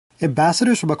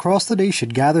Ambassadors from across the nation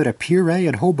gathered at Pier A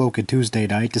in Hoboken Tuesday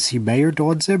night to see Mayor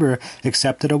Dawn Zimmer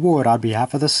accept an award on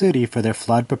behalf of the city for their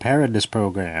flood preparedness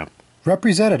program.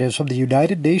 Representatives from the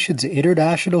United Nations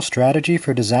International Strategy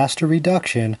for Disaster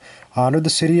Reduction honored the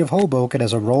city of Hoboken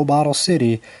as a role model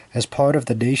city as part of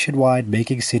the nationwide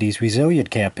Making Cities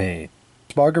Resilient campaign.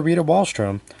 Margarita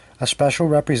Wallstrom, a special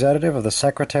representative of the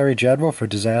Secretary General for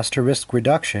Disaster Risk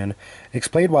Reduction,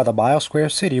 explained why the mile-square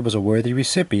city was a worthy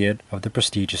recipient of the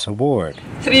prestigious award.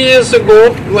 3 years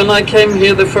ago, when I came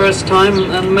here the first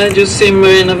time, and Mayor Zimmer,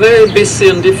 in a very busy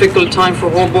and difficult time for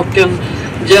Hoboken,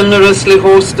 generously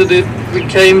hosted it, we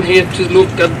came here to look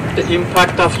at the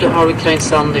impact after Hurricane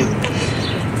Sandy.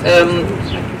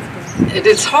 It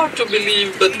is hard to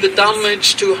believe, but the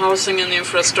damage to housing and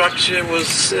infrastructure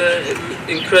was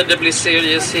incredibly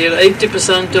serious here.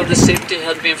 80% of the city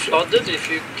had been flooded, if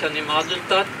you can imagine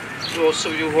that, those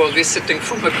of you who are visiting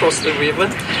from across the river.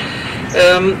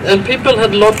 And people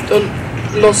had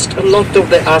lost a lot of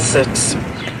their assets.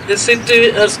 The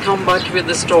city has come back with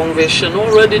a strong vision.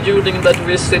 Already during that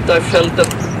visit I felt that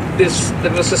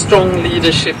there was a strong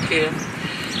leadership here.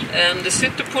 And the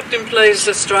city put in place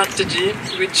a strategy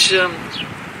which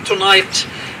tonight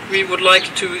we would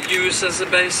like to use as a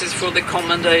basis for the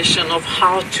commendation of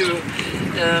how to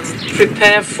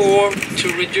prepare for,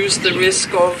 to reduce the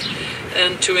risk of,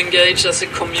 and to engage as a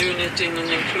community in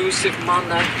an inclusive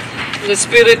manner. In the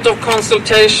spirit of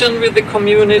consultation with the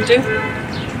community,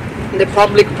 the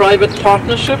public-private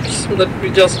partnerships that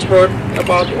we just heard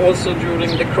about also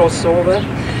during the crossover.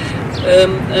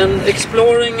 And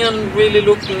exploring and really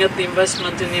looking at the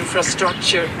investment in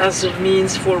infrastructure as a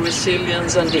means for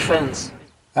resilience and defense.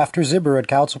 After Zimmer and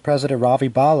Council President Ravi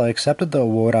Bala accepted the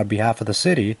award on behalf of the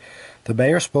city, the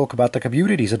mayor spoke about the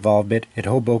community's involvement in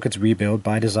Hoboken's Rebuild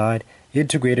by Design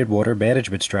integrated water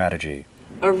management strategy.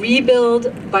 A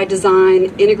Rebuild by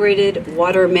Design integrated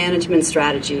water management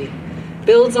strategy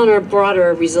builds on our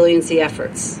broader resiliency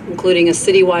efforts, including a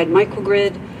citywide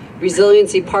microgrid,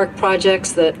 resiliency park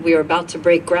projects that we are about to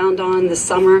break ground on this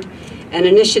summer, and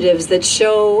initiatives that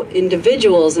show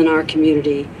individuals in our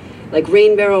community, like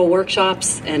rain barrel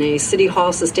workshops and a City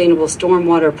Hall sustainable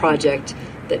stormwater project,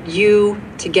 that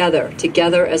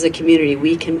together as a community,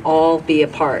 we can all be a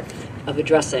part of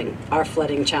addressing our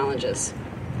flooding challenges.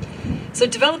 So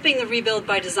developing the Rebuild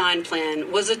by Design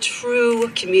plan was a true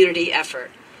community effort.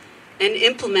 And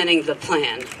implementing the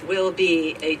plan will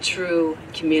be a true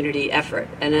community effort.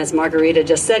 And as Margarita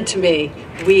just said to me,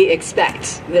 we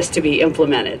expect this to be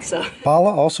implemented. Bala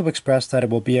also expressed that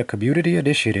it will be a community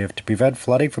initiative to prevent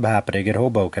flooding from happening in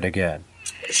Hoboken again.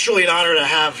 It's truly an honor to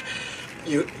have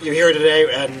you here today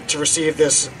and to receive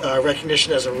this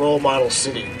recognition as a role model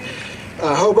city.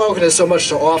 Hoboken has so much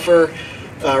to offer,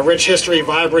 rich history,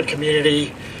 vibrant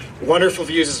community, wonderful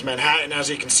views of Manhattan, as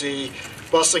you can see,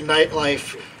 bustling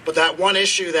nightlife. But that one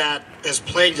issue that has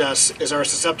plagued us is our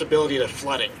susceptibility to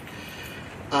flooding.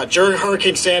 During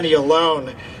Hurricane Sandy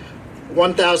alone,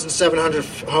 1,700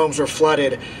 homes were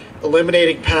flooded,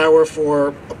 eliminating power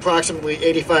for approximately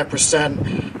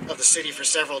 85% of the city for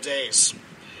several days.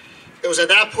 It was at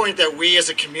that point that we as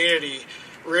a community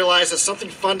realized that something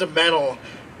fundamental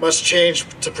must change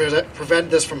to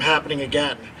prevent this from happening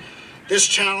again. This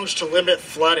challenge to limit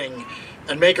flooding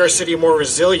and make our city more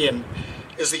resilient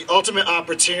is the ultimate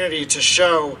opportunity to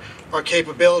show our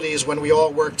capabilities when we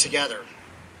all work together.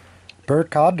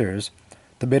 Bert Koenders,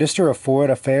 the Minister of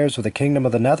Foreign Affairs of the Kingdom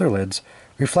of the Netherlands,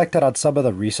 reflected on some of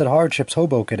the recent hardships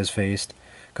Hoboken has faced,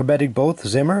 commending both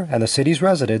Zimmer and the city's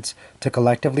residents to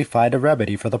collectively find a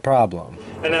remedy for the problem.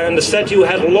 And I understand you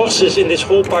had losses in this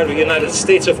whole part of the United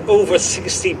States of over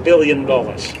 $60 billion.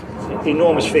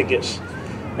 Enormous figures.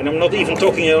 And I'm not even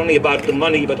talking only about the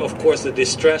money, but of course the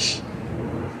distress,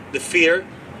 the fear,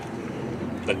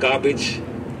 the garbage,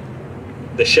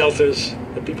 the shelters,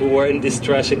 the people who were in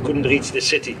distress and couldn't reach the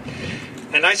city.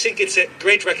 And I think it's a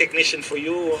great recognition for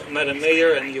you, Madam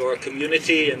Mayor, and your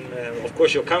community, and of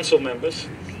course your council members,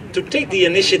 to take the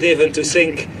initiative and to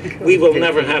think, we will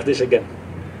never have this again.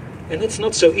 And it's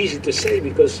not so easy to say,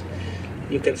 because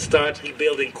you can start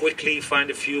rebuilding quickly, find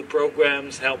a few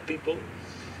programs, help people.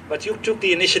 But you took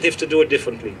the initiative to do it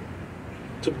differently,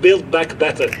 to build back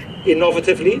better,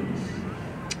 innovatively,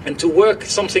 and to work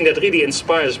something that really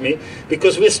inspires me,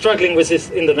 because we're struggling with this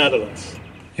in the Netherlands.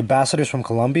 Ambassadors from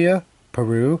Colombia,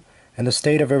 Peru, and the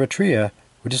state of Eritrea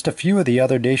were just a few of the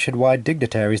other nationwide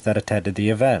dignitaries that attended the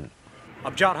event.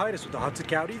 I'm John Heides with the Hudson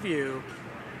County View,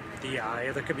 the eye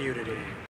of the community.